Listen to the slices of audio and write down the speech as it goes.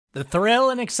The thrill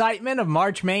and excitement of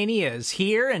March Mania is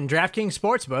here, and DraftKings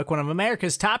Sportsbook, one of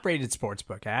America's top-rated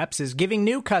sportsbook apps, is giving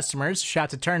new customers a shot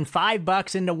to turn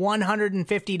 $5 into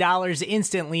 $150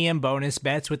 instantly in bonus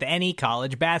bets with any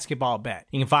college basketball bet.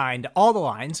 You can find all the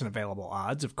lines and available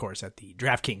odds, of course, at the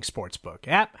DraftKings Sportsbook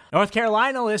app. North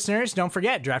Carolina listeners, don't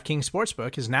forget, DraftKings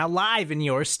Sportsbook is now live in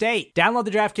your state. Download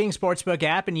the DraftKings Sportsbook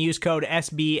app and use code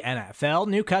SBNFL.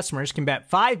 New customers can bet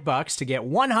 $5 to get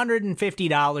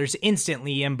 $150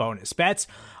 instantly in bonus bets,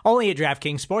 only at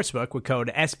DraftKings Sportsbook with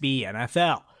code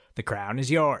SBNFL. The crown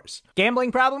is yours.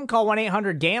 Gambling problem? Call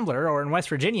 1-800-GAMBLER, or in West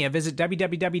Virginia, visit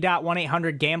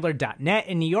www.1800gambler.net.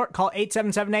 In New York, call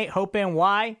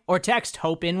 877-8-HOPE-NY or text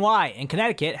HOPE-NY. In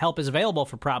Connecticut, help is available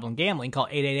for problem gambling. Call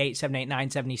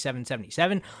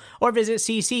 888-789-7777 or visit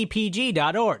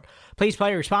ccpg.org. Please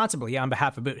play responsibly on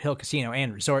behalf of Boot Hill Casino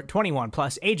and Resort. 21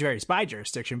 plus, age varies by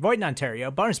jurisdiction. Void in Ontario.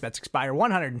 Bonus bets expire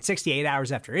 168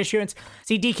 hours after issuance.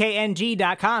 See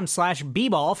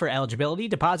dkng.com/bball for eligibility,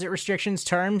 deposit restrictions,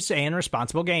 terms, and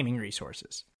responsible gaming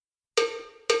resources.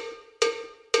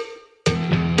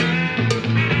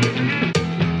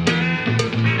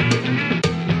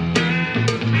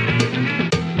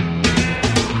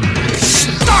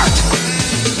 Start!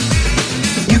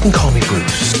 You can call me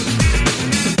Bruce.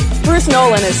 Bruce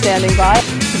Nolan is standing by.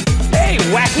 Hey,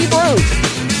 Wacky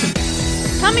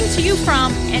Bruce! Coming to you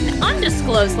from an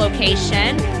undisclosed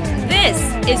location, this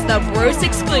is the Bruce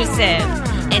Exclusive.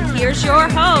 And here's your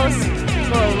host,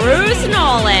 Bruce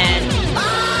Nolan.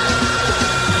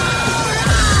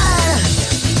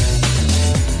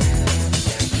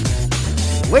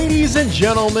 Ladies and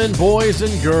gentlemen, boys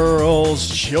and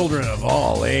girls, children of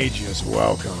all ages,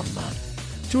 welcome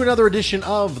to another edition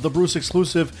of the Bruce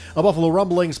Exclusive, a Buffalo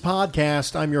Rumblings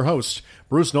podcast. I'm your host,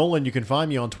 Bruce Nolan. You can find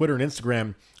me on Twitter and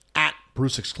Instagram at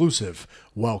Bruce Exclusive.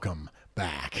 Welcome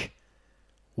back.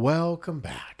 Welcome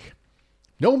back.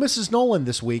 No Mrs. Nolan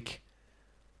this week.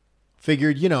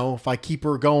 Figured, if I keep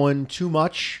her going too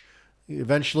much,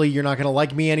 eventually you're not going to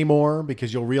like me anymore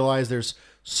because you'll realize there's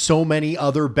so many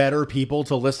other better people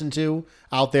to listen to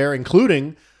out there,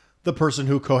 including the person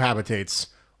who cohabitates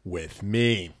with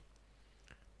me.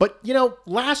 But,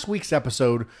 last week's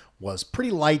episode was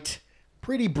pretty light,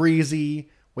 pretty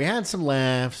breezy. We had some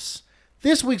laughs.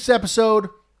 This week's episode,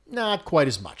 not quite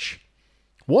as much.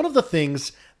 One of the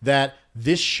things that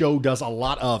this show does a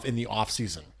lot of in the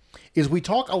offseason is we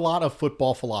talk a lot of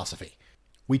football philosophy.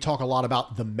 We talk a lot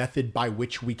about the method by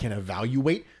which we can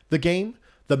evaluate the game,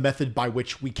 the method by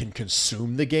which we can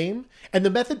consume the game, and the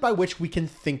method by which we can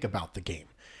think about the game.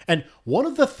 And one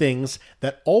of the things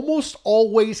that almost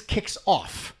always kicks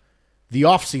off the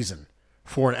offseason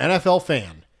for an NFL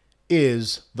fan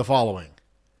is the following.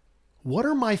 What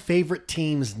are my favorite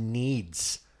team's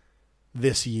needs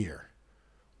this year?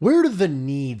 Where do the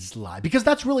needs lie? Because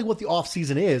that's really what the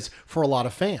offseason is for a lot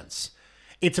of fans.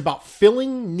 It's about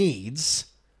filling needs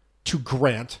to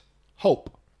grant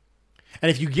hope. And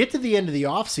if you get to the end of the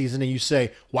offseason and you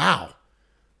say, wow,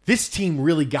 this team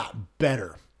really got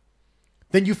better,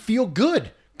 then you feel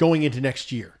good going into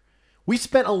next year. We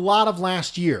spent a lot of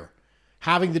last year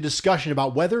having the discussion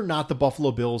about whether or not the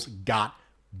Buffalo Bills got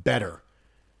better.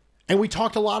 And we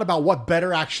talked a lot about what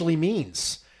better actually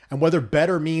means and whether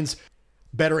better means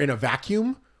better in a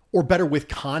vacuum or better with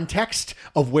context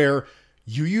of where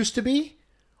you used to be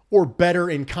or better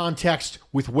in context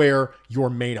with where your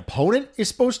main opponent is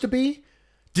supposed to be.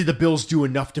 Did the Bills do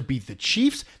enough to beat the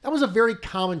Chiefs? That was a very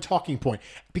common talking point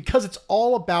because it's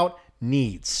all about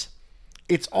needs.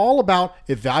 It's all about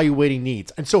evaluating needs.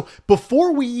 And so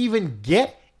before we even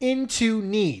get into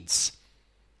needs,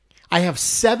 I have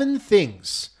 7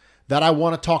 things that I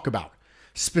want to talk about,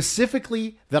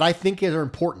 specifically that I think are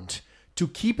important to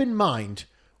keep in mind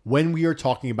when we are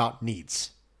talking about needs.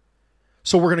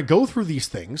 So we're going to go through these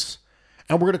things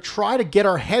and we're going to try to get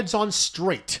our heads on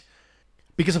straight.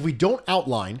 Because if we don't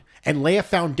outline and lay a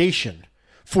foundation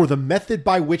for the method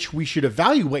by which we should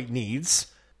evaluate needs,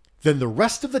 then the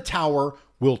rest of the tower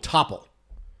will topple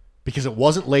because it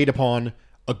wasn't laid upon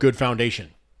a good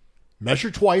foundation. Measure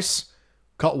twice,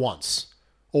 cut once.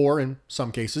 Or in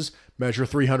some cases, measure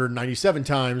 397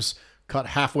 times, cut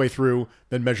halfway through,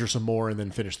 then measure some more, and then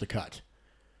finish the cut.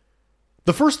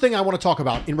 The first thing I want to talk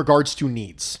about in regards to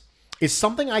needs is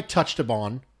something I touched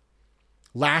upon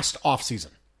last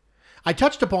offseason. I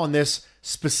touched upon this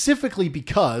specifically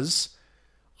because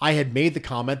I had made the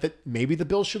comment that maybe the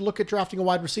Bills should look at drafting a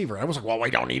wide receiver. I was like, well, we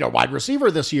don't need a wide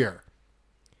receiver this year.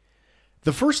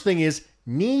 The first thing is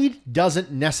need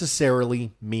doesn't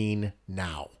necessarily mean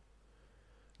now.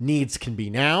 Needs can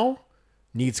be now.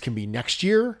 Needs can be next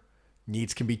year.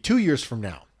 Needs can be 2 years from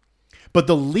now. But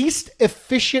the least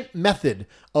efficient method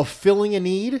of filling a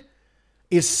need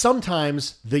is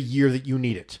sometimes the year that you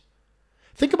need it.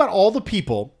 Think about all the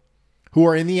people who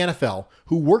are in the NFL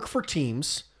who work for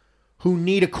teams who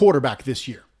need a quarterback this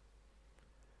year.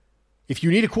 If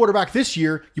you need a quarterback this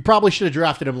year, you probably should have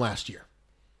drafted him last year.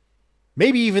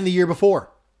 Maybe even the year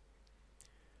before.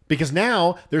 Because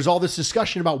now there's all this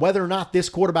discussion about whether or not this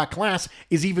quarterback class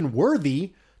is even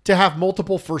worthy to have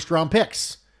multiple first-round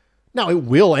picks. Now, it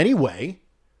will anyway,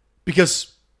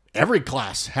 because every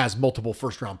class has multiple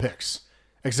first-round picks,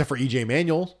 except for E.J.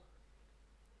 Manuel.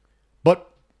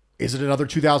 But is it another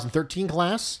 2013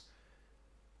 class?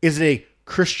 Is it a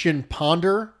Christian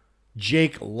Ponder,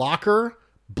 Jake Locker,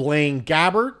 Blaine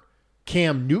Gabbert,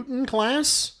 Cam Newton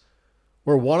class,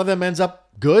 where one of them ends up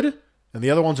good and the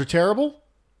other ones are terrible?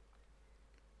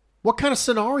 What kind of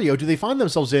scenario do they find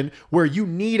themselves in where you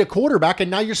need a quarterback and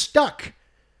now you're stuck?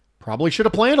 Probably should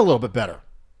have planned a little bit better.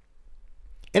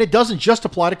 And it doesn't just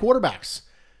apply to quarterbacks.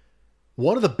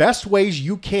 One of the best ways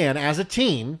you can, as a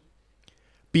team,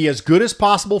 be as good as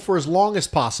possible for as long as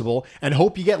possible and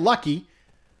hope you get lucky,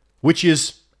 which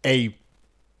is a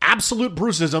absolute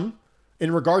Bruceism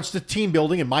in regards to team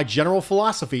building and my general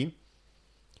philosophy,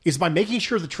 is by making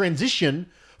sure the transition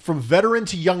from veteran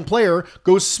to young player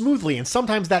goes smoothly. And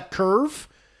sometimes that curve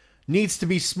needs to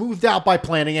be smoothed out by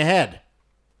planning ahead.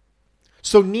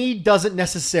 So need doesn't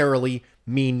necessarily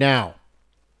mean now.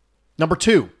 Number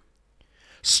 2,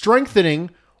 strengthening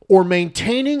or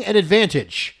maintaining an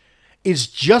advantage is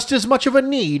just as much of a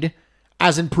need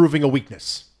as improving a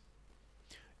weakness.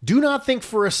 Do not think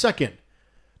for a second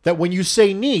that when you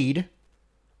say need,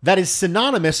 that is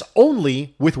synonymous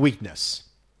only with weakness.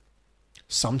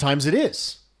 Sometimes it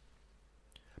is.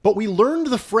 But we learned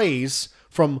the phrase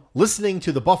from listening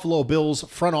to the Buffalo Bills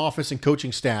front office and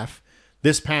coaching staff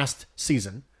this past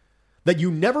season that you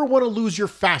never want to lose your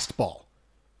fastball.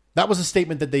 That was a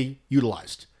statement that they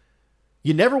utilized.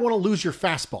 You never want to lose your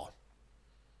fastball.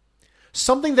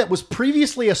 Something that was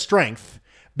previously a strength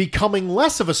becoming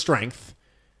less of a strength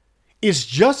is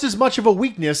just as much of a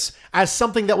weakness as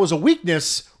something that was a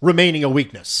weakness remaining a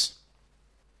weakness.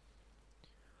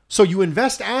 So you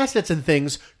invest assets in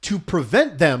things to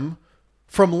prevent them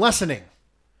from lessening,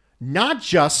 not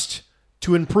just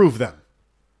to improve them.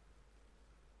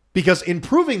 Because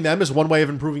improving them is one way of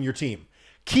improving your team.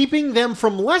 Keeping them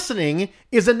from lessening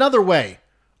is another way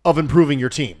of improving your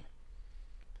team.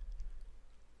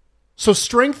 So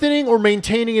strengthening or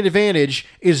maintaining an advantage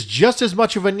is just as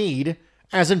much of a need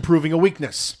as improving a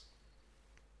weakness.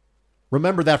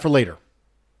 Remember that for later.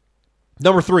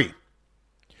 Number 3,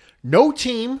 no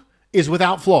team is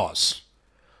without flaws.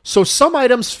 So some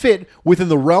items fit within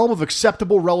the realm of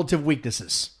acceptable relative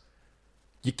weaknesses.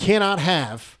 You cannot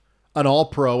have an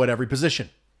all-pro at every position.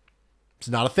 It's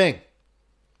not a thing.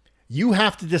 You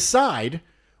have to decide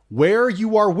where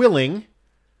you are willing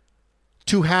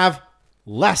to have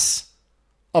less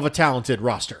of a talented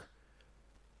roster.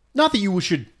 Not that you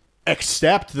should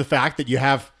accept the fact that you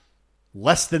have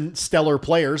less than stellar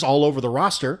players all over the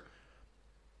roster,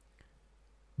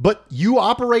 but you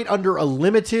operate under a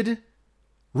limited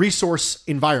resource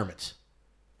environment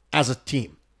as a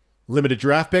team. Limited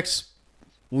draft picks,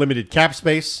 limited cap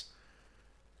space,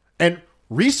 and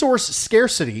resource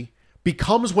scarcity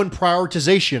becomes when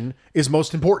prioritization is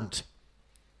most important.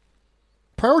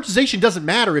 Prioritization doesn't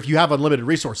matter if you have unlimited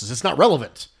resources. It's not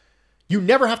relevant. You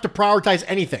never have to prioritize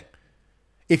anything.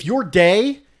 If your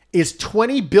day is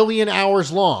 20 billion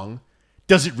hours long,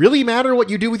 does it really matter what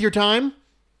you do with your time?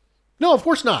 No, of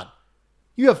course not.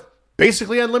 You have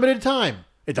basically unlimited time.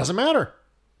 It doesn't matter.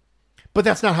 But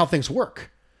that's not how things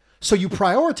work. So you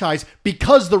prioritize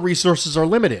because the resources are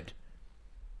limited.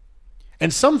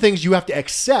 And some things you have to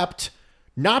accept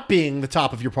not being the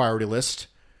top of your priority list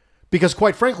because,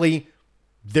 quite frankly,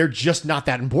 they're just not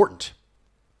that important.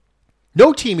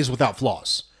 No team is without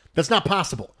flaws. That's not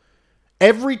possible.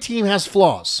 Every team has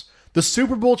flaws. The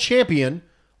Super Bowl champion,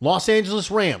 Los Angeles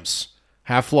Rams,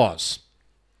 have flaws.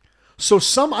 So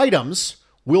some items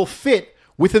will fit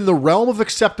within the realm of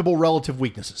acceptable relative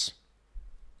weaknesses.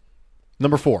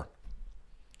 Number 4,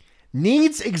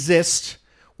 needs exist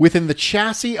within the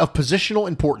chassis of positional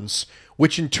importance,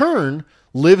 which in turn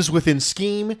lives within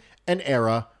scheme and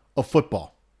era of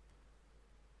football.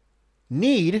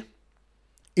 Need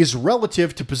is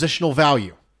relative to positional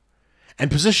value,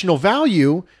 and positional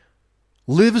value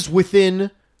lives within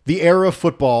the era of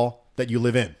football that you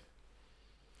live in.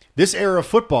 This era of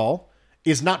football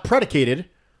is not predicated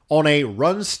on a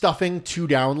run-stuffing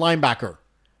 2-down linebacker.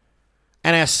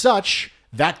 And as such,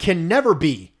 that can never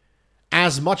be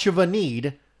as much of a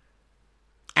need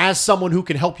as someone who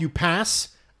can help you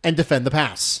pass and defend the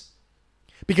pass.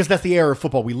 because that's the era of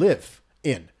football we live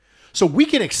in. So we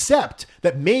can accept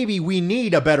that maybe we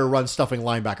need a better run-stuffing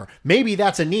linebacker. Maybe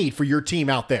that's a need for your team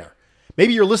out there.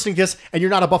 Maybe you're listening to this and you're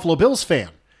not a Buffalo Bills fan,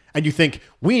 and you think,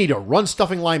 we need a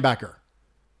run-stuffing linebacker.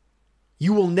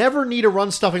 You will never need a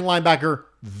run-stuffing linebacker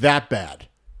that bad.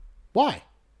 Why?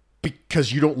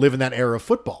 Because you don't live in that era of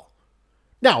football.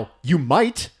 Now, you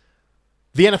might.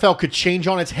 The NFL could change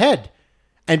on its head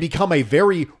and become a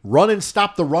very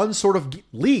run-and-stop-the-run sort of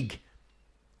league,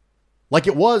 like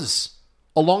it was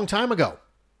a long time ago.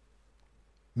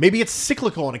 Maybe it's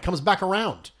cyclical and it comes back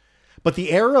around. But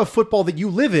the era of football that you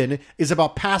live in is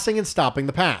about passing and stopping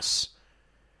the pass.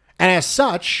 And as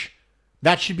such,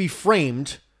 that should be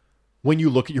framed when you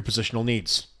look at your positional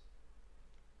needs.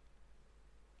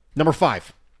 Number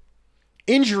 5,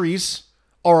 injuries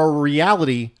are a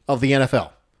reality of the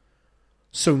NFL.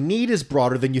 So need is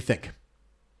broader than you think.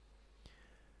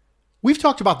 We've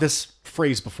talked about this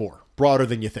phrase before, broader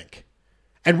than you think.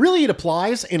 And really it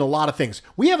applies in a lot of things.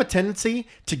 We have a tendency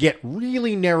to get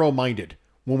really narrow-minded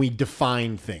when we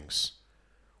define things.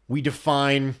 We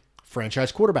define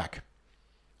franchise quarterback.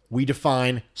 We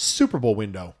define Super Bowl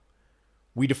window.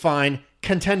 We define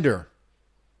contender.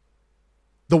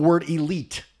 The word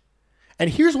elite. And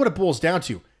here's what it boils down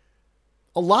to.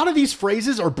 A lot of these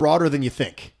phrases are broader than you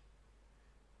think.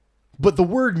 But the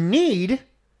word need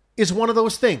is one of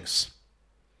those things.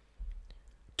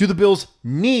 Do the Bills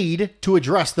need to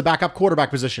address the backup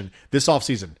quarterback position this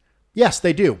offseason? Yes,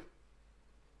 they do.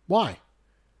 Why?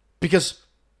 Because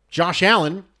Josh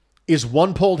Allen is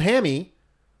one pulled hammy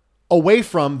away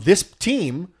from this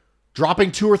team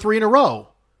dropping 2 or 3 in a row.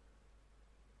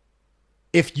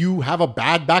 If you have a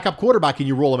bad backup quarterback and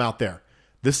you roll him out there,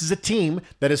 this is a team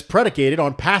that is predicated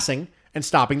on passing and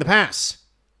stopping the pass.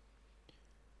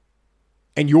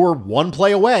 And you're one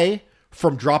play away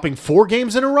from dropping 4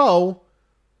 games in a row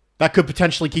that could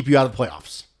potentially keep you out of the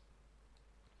playoffs.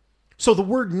 So the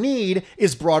word need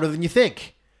is broader than you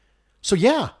think. So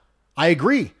yeah, I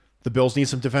agree. The Bills need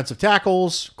some defensive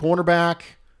tackles, cornerback,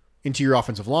 interior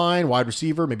offensive line, wide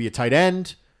receiver, maybe a tight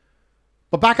end.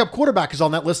 But backup quarterback is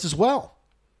on that list as well.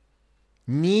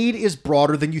 Need is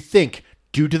broader than you think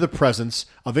due to the presence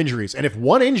of injuries. And if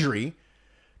one injury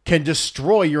can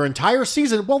destroy your entire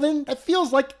season, well then it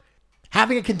feels like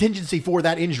having a contingency for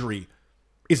that injury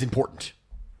is important.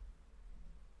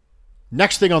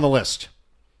 Next thing on the list.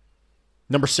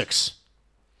 Number 6.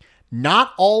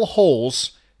 Not all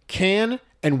holes can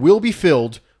and will be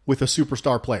filled with a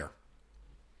superstar player.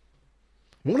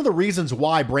 One of the reasons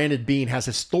why Brandon Beane has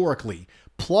historically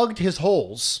plugged his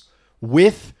holes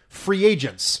with free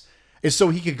agents is so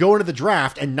he could go into the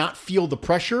draft and not feel the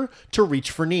pressure to reach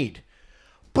for need.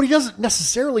 But he doesn't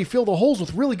necessarily fill the holes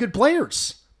with really good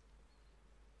players.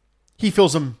 He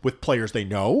fills them with players they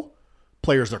know,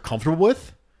 players they're comfortable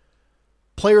with,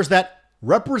 players that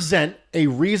represent a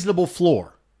reasonable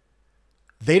floor.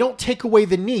 They don't take away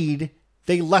the need,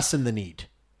 they lessen the need.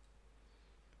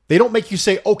 They don't make you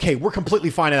say, okay, we're completely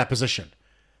fine at that position.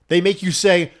 They make you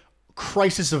say,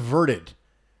 crisis averted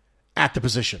at the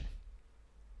position.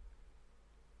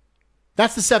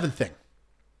 That's the 7th thing.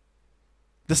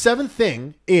 The 7th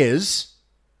thing is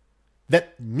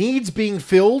that needs being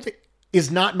filled is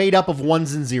not made up of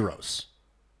ones and zeros.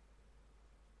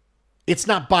 It's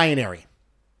not binary.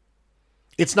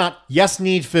 It's not yes,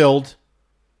 need filled,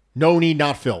 no need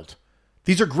not filled.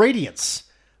 These are gradients.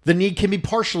 The need can be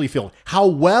partially filled. How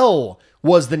well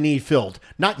was the need filled?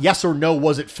 Not yes or no,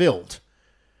 was it filled?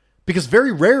 Because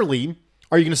very rarely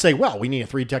are you going to say, well, we need a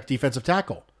 3-tech defensive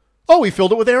tackle. Oh, we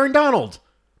filled it with Aaron Donald.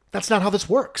 That's not how this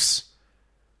works.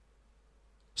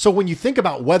 So when you think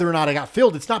about whether or not it got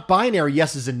filled, it's not binary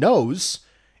yeses and nos.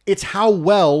 It's how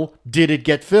well did it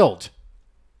get filled.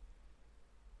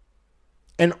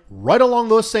 And right along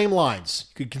those same lines,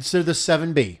 you could consider this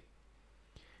 7B.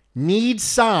 Need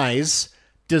size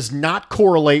does not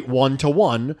correlate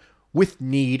 1-to-1 with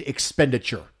need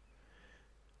expenditure.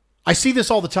 I see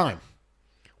this all the time.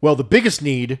 Well, the biggest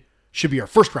need should be our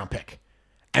first round pick.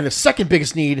 And the second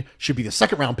biggest need should be the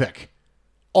second round pick.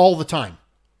 All the time.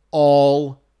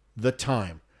 All the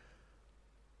time.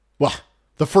 Well,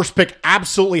 the first pick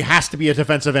absolutely has to be a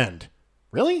defensive end.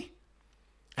 Really?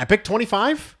 At pick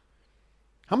 25?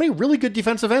 How many really good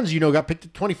defensive ends got picked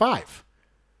at 25?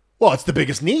 Well, it's the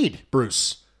biggest need,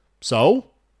 Bruce.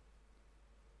 So,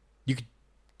 you could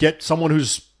get someone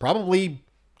who's probably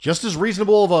just as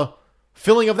reasonable of a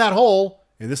filling of that hole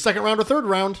in the second round or third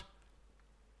round.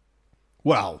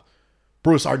 Well,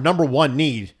 Bruce, our number one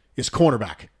need is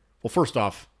cornerback. Well, first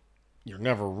off, you're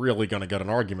never really going to get an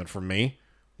argument from me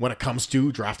when it comes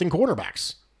to drafting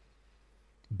cornerbacks.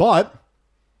 But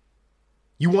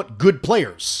You want good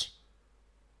players.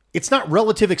 It's not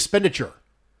relative expenditure.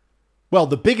 Well,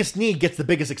 the biggest need gets the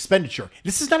biggest expenditure.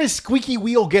 This is not a squeaky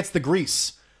wheel gets the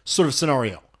grease sort of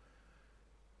scenario.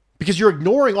 Because you're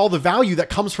ignoring all the value that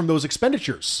comes from those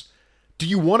expenditures. Do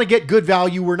you want to get good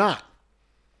value or not?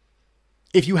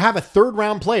 If you have a third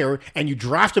round player and you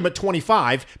draft him at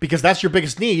 25 because that's your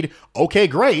biggest need, okay,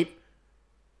 great.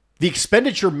 The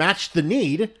expenditure matched the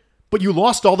need, but you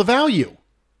lost all the value.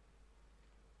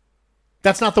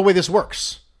 That's not the way this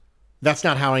works. That's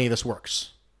not how any of this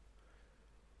works.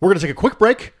 We're going to take a quick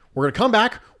break. We're going to come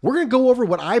back. We're going to go over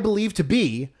what I believe to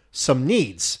be some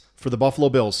needs for the Buffalo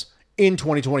Bills in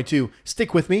 2022.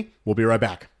 Stick with me. We'll be right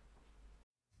back.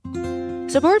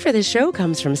 Support for this show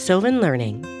comes from Sylvan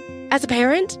Learning. As a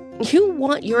parent, you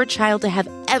want your child to have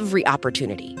every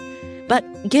opportunity, but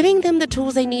giving them the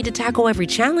tools they need to tackle every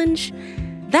challenge,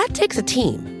 that takes a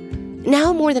team.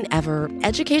 Now more than ever,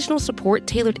 educational support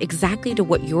tailored exactly to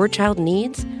what your child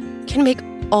needs can make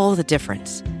all the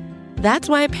difference. That's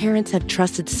why parents have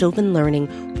trusted Sylvan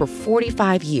Learning for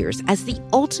 45 years as the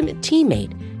ultimate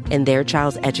teammate in their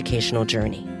child's educational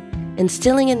journey,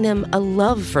 instilling in them a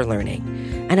love for learning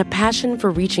and a passion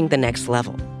for reaching the next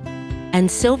level.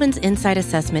 And Sylvan's Insight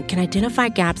Assessment can identify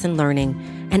gaps in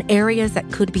learning and areas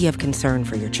that could be of concern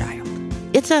for your child.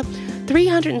 It's a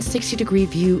 360-degree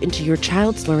view into your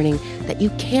child's learning that you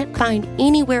can't find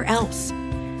anywhere else,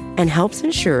 and helps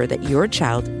ensure that your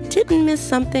child didn't miss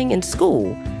something in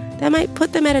school that might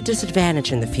put them at a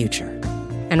disadvantage in the future.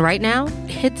 And right now,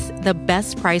 it's the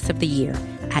best price of the year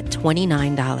at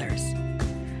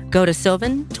 $29. Go to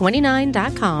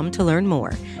sylvan29.com to learn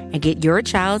more and get your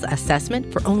child's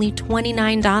assessment for only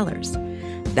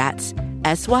 $29. That's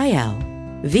SYLVAN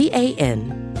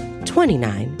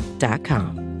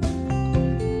 29.com.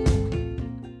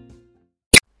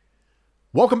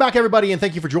 Welcome back, everybody, and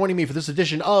thank you for joining me for this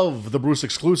edition of the Bruce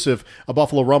Exclusive, a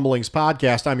Buffalo Rumblings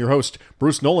podcast. I'm your host,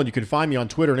 Bruce Nolan. You can find me on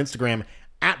Twitter and Instagram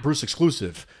at Bruce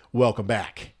Exclusive. Welcome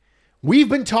back. We've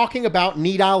been talking about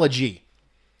needology.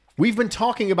 We've been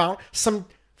talking about some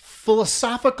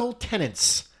philosophical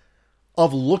tenets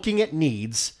of looking at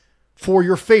needs for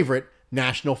your favorite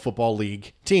National Football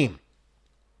League team.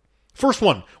 First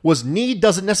one was need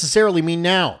doesn't necessarily mean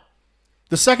now.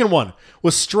 The second one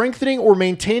was strengthening or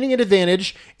maintaining an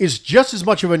advantage is just as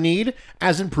much of a need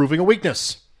as improving a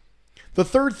weakness. The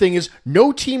third thing is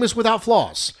no team is without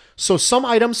flaws, so some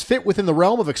items fit within the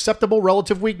realm of acceptable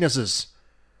relative weaknesses.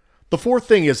 The fourth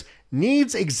thing is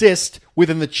needs exist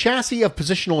within the chassis of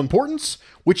positional importance,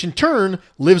 which in turn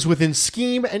lives within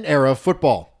scheme and era of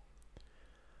football.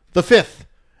 The fifth,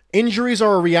 injuries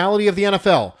are a reality of the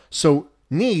NFL, so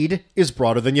need is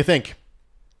broader than you think.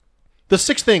 The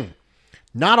sixth thing,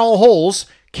 not all holes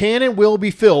can and will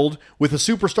be filled with a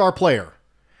superstar player.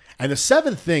 And the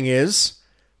seventh thing is,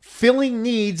 filling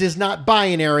needs is not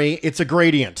binary, it's a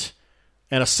gradient.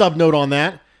 And a subnote on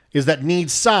that is that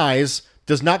need size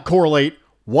does not correlate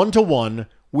one-to-one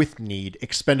with need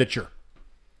expenditure.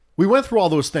 We went through all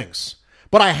those things,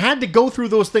 but I had to go through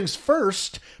those things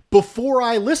first before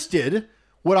I listed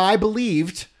what I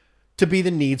believed to be the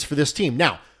needs for this team.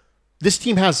 Now, this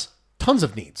team has tons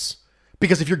of needs.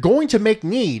 Because if you're going to make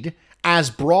need as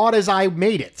broad as I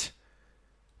made it,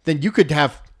 then you could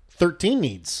have 13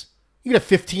 needs. You could have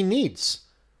 15 needs.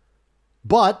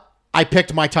 But I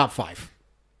picked my top 5.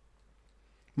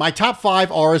 My top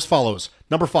 5 are as follows.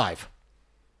 Number 5,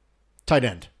 tight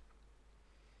end.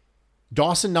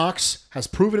 Dawson Knox has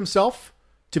proven himself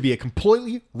to be a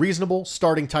completely reasonable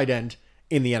starting tight end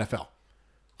in the NFL.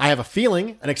 I have a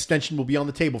feeling an extension will be on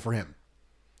the table for him.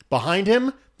 Behind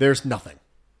him, there's nothing.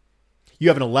 You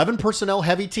have an 11 personnel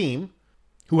heavy team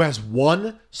who has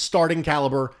one starting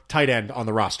caliber tight end on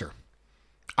the roster.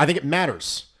 I think it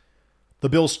matters. The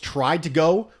Bills tried to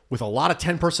go with a lot of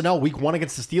 10 personnel week 1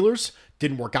 against the Steelers.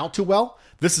 Didn't work out too well.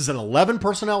 This is an 11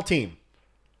 personnel team.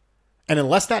 And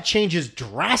unless that changes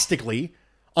drastically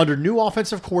under new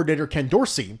offensive coordinator Ken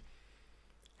Dorsey,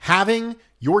 having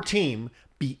your team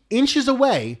be inches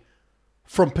away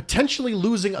from potentially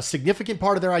losing a significant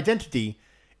part of their identity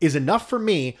is enough for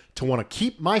me to want to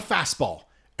keep my fastball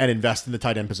and invest in the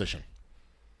tight end position.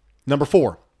 Number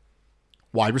 4,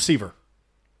 wide receiver.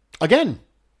 Again,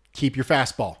 keep your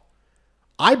fastball.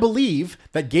 I believe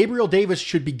that Gabriel Davis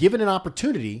should be given an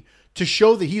opportunity to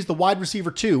show that he's the wide receiver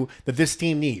 2 that this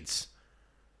team needs.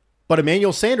 But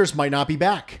Emmanuel Sanders might not be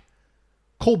back.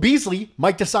 Cole Beasley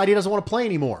might decide he doesn't want to play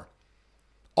anymore.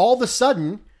 All of a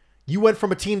sudden, you went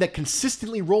from a team that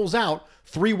consistently rolls out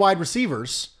 3 wide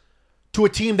receivers to a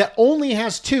team that only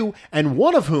has 2, and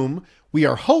one of whom we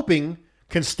are hoping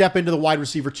can step into the wide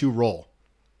receiver 2 role.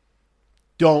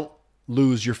 Don't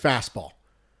lose your fastball.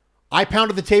 I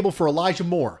pounded the table for Elijah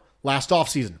Moore last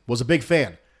offseason, was a big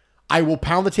fan. I will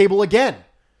pound the table again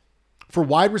for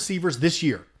wide receivers this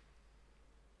year.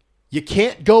 You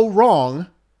can't go wrong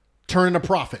turning a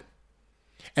profit.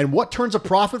 And what turns a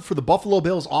profit for the Buffalo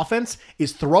Bills offense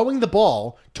is throwing the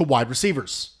ball to wide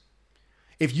receivers.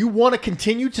 If you want to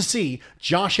continue to see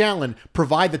Josh Allen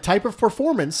provide the type of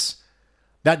performance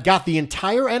that got the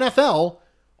entire NFL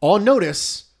on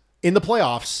notice in the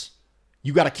playoffs,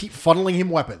 you got to keep funneling him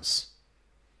weapons.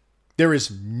 There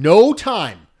is no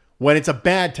time when it's a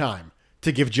bad time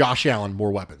to give Josh Allen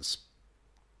more weapons.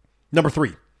 Number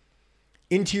 3,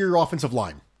 interior offensive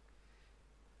line.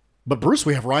 But Bruce,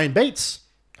 we have Ryan Bates.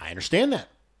 I understand that.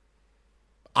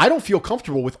 I don't feel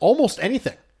comfortable with almost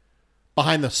anything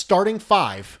behind the starting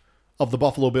 5 of the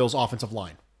Buffalo Bills offensive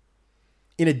line.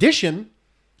 In addition,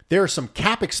 there are some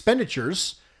cap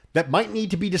expenditures that might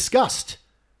need to be discussed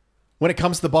when it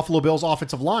comes to the Buffalo Bills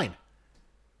offensive line.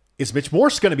 Is Mitch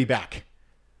Morse going to be back?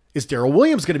 Is Darrell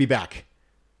Williams going to be back?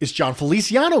 Is John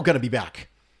Feliciano going to be back?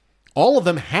 All of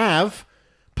them have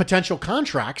potential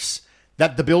contracts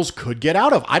that the Bills could get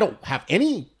out of. I don't have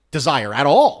any desire at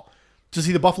all to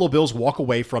see the Buffalo Bills walk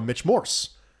away from Mitch Morse.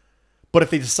 But if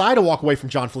they decide to walk away from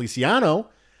John Feliciano,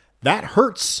 that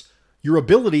hurts your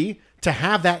ability to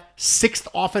have that 6th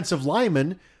offensive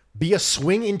lineman be a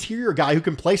swing interior guy who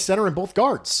can play center and both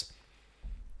guards.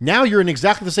 Now you're in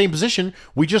exactly the same position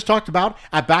we just talked about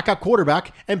at backup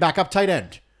quarterback and backup tight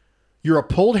end. You're a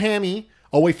pulled hammy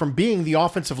away from being the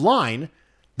offensive line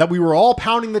that we were all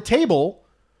pounding the table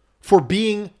for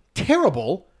being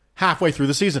terrible halfway through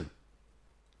the season.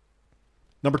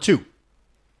 Number 2,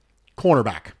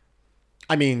 cornerback.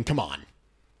 I mean, come on.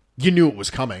 You knew it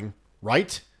was coming,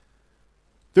 right?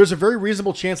 There's a very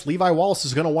reasonable chance Levi Wallace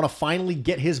is going to want to finally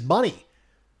get his money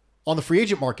on the free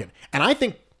agent market. And I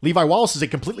think Levi Wallace is a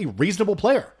completely reasonable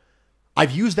player.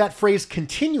 I've used that phrase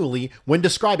continually when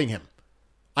describing him.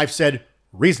 I've said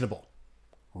reasonable.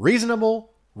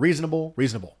 Reasonable, reasonable,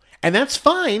 reasonable. And that's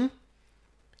fine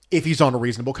if he's on a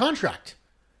reasonable contract.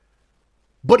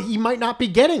 But he might not be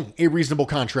getting a reasonable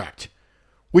contract,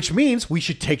 which means we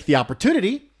should take the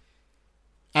opportunity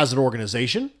as an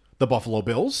organization, the Buffalo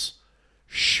Bills,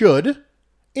 should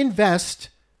invest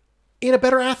in a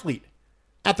better athlete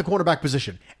at the cornerback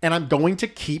position. And I'm going to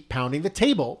keep pounding the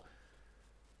table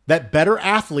that better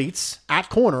athletes at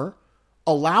corner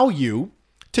allow you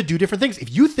to do different things.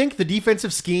 If you think the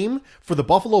defensive scheme for the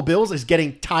Buffalo Bills is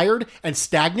getting tired and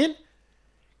stagnant,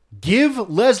 give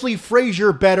Leslie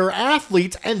Frazier better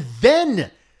athletes and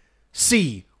then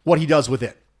see what he does with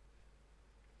it.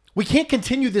 We can't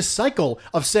continue this cycle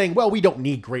of saying, well, we don't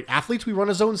need great athletes. We run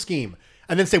a zone scheme.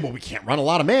 And then say, well, we can't run a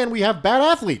lot of man. We have bad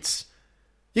athletes.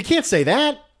 You can't say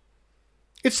that.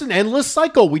 It's an endless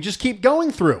cycle we just keep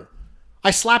going through.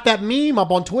 I slap that meme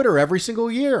up on Twitter every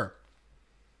single year.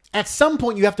 At some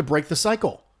point, you have to break the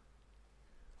cycle.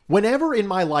 Whenever in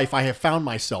my life I have found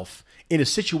myself in a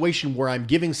situation where I'm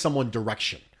giving someone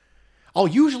direction, I'll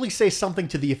usually say something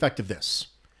to the effect of this.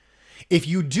 If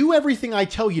you do everything I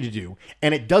tell you to do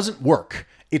and it doesn't work,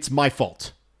 it's my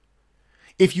fault.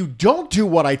 If you don't do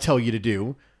what I tell you to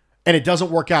do and it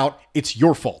doesn't work out, it's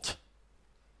your fault.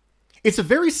 It's a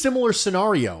very similar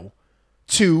scenario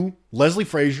to Leslie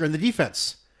Frazier and the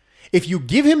defense. If you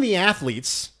give him the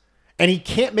athletes and he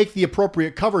can't make the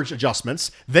appropriate coverage adjustments,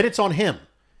 then it's on him.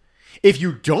 If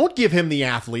you don't give him the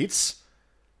athletes,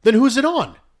 then who's it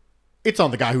on? It's on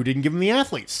the guy who didn't give him the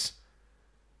athletes.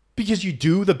 Because you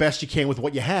do the best you can with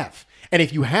what you have. And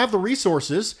if you have the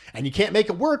resources and you can't make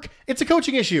it work, it's a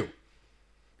coaching issue.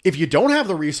 If you don't have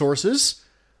the resources,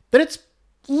 then it's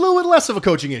a little bit less of a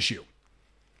coaching issue.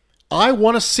 I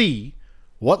want to see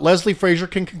what Leslie Frazier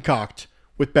can concoct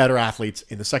with better athletes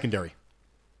in the secondary.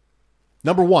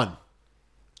 Number 1,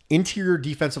 interior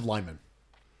defensive linemen.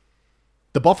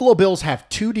 The Buffalo Bills have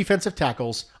 2 defensive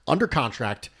tackles under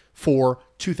contract for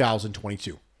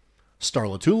 2022. Star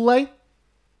Lotulelei,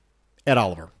 Ed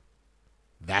Oliver.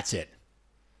 That's it.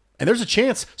 And there's a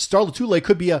chance Star Lotulelei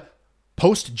could be a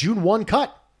post-June 1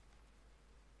 cut.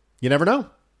 You never know.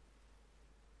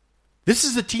 This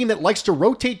is a team that likes to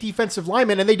rotate defensive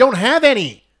linemen, and they don't have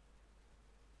any.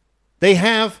 They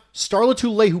have Star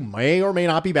Lotulelei, who may or may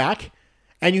not be back,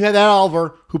 and you have Ed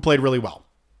Oliver, who played really well.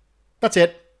 That's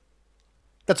it.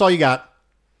 That's all you got.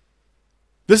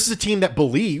 This is a team that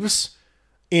believes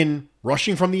in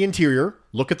rushing from the interior.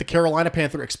 Look at the Carolina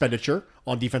Panther expenditure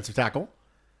on defensive tackle.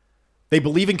 They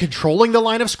believe in controlling the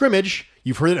line of scrimmage.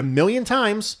 You've heard it a million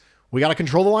times. We got to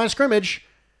control the line of scrimmage.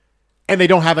 And they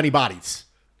don't have any bodies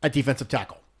at defensive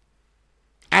tackle.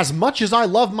 As much as I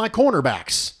love my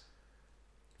cornerbacks,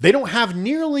 they don't have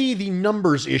nearly the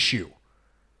numbers issue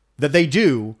that they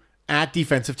do at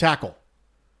defensive tackle.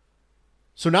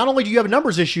 So not only do you have a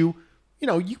numbers issue,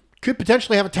 you could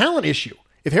potentially have a talent issue.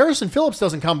 If Harrison Phillips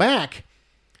doesn't come back,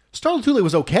 Star Lotulelei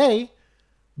was okay,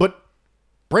 but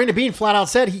Brandon Beane flat out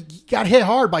said he got hit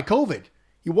hard by COVID.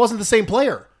 He wasn't the same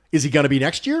player. Is he going to be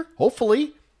next year?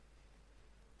 Hopefully.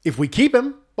 If we keep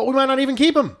him, but we might not even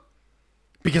keep him,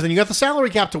 because then you got the salary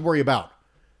cap to worry about.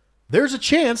 There's a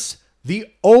chance the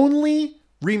only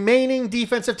remaining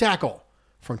defensive tackle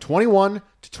from 21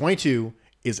 to 22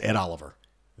 is Ed Oliver.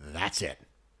 That's it.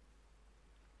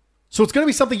 So it's going to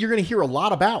be something you're going to hear a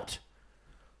lot about.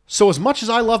 So as much as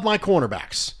I love my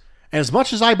cornerbacks, and as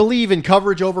much as I believe in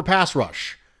coverage over pass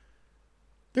rush,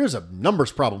 there's a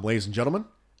numbers problem, ladies and gentlemen,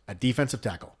 at defensive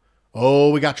tackle.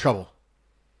 Oh, we got trouble.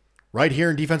 Right here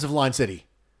in defensive line city.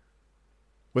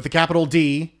 With the capital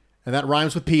D, and that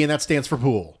rhymes with P, and that stands for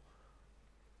pool.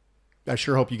 I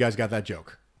sure hope you guys got that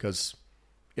joke, because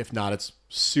if not, it's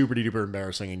super duper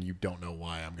embarrassing, and you don't know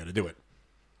why I'm going to do it.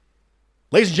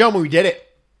 Ladies and gentlemen, we did it.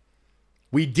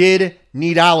 We did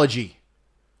Needology.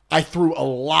 I threw a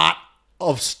lot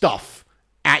of stuff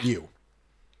at you,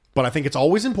 but I think it's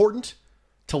always important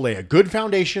to lay a good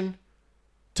foundation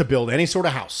to build any sort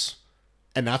of house,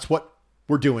 and that's what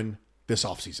we're doing this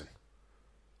offseason.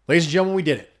 Ladies and gentlemen, we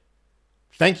did it.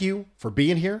 Thank you for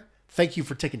being here. Thank you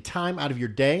for taking time out of your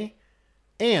day.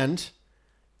 And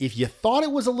if you thought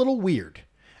it was a little weird,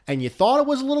 and you thought it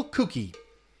was a little kooky,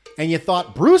 and you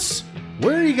thought, Bruce,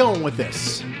 where are you going with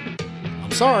this?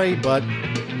 I'm sorry, but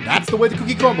that's the way the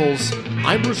cookie crumbles.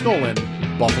 I'm Bruce Nolan,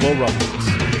 Buffalo Rumblings.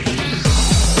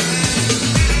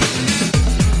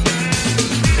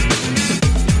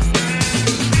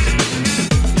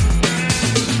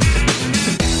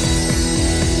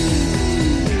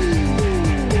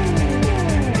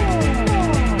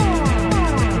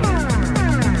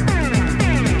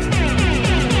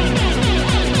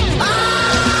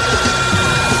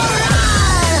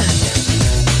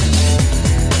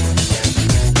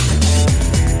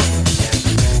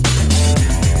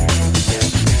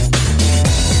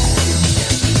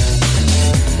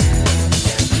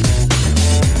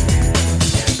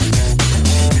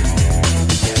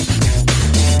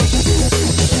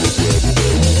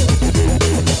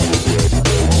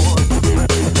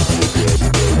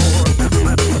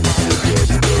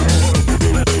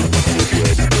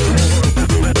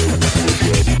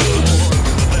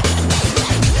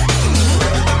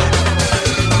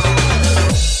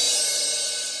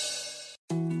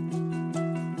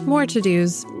 More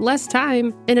to-dos, less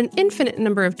time, and an infinite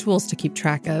number of tools to keep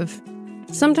track of.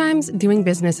 Sometimes doing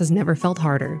business has never felt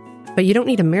harder, but you don't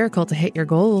need a miracle to hit your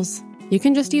goals. You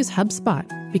can just use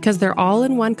HubSpot, because their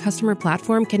all-in-one customer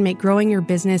platform can make growing your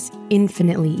business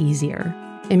infinitely easier.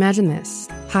 Imagine this: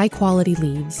 high-quality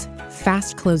leads,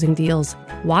 fast closing deals,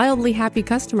 wildly happy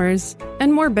customers,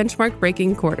 and more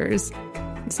benchmark-breaking quarters.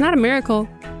 It's not a miracle,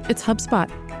 it's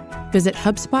HubSpot. Visit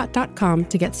HubSpot.com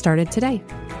to get started today.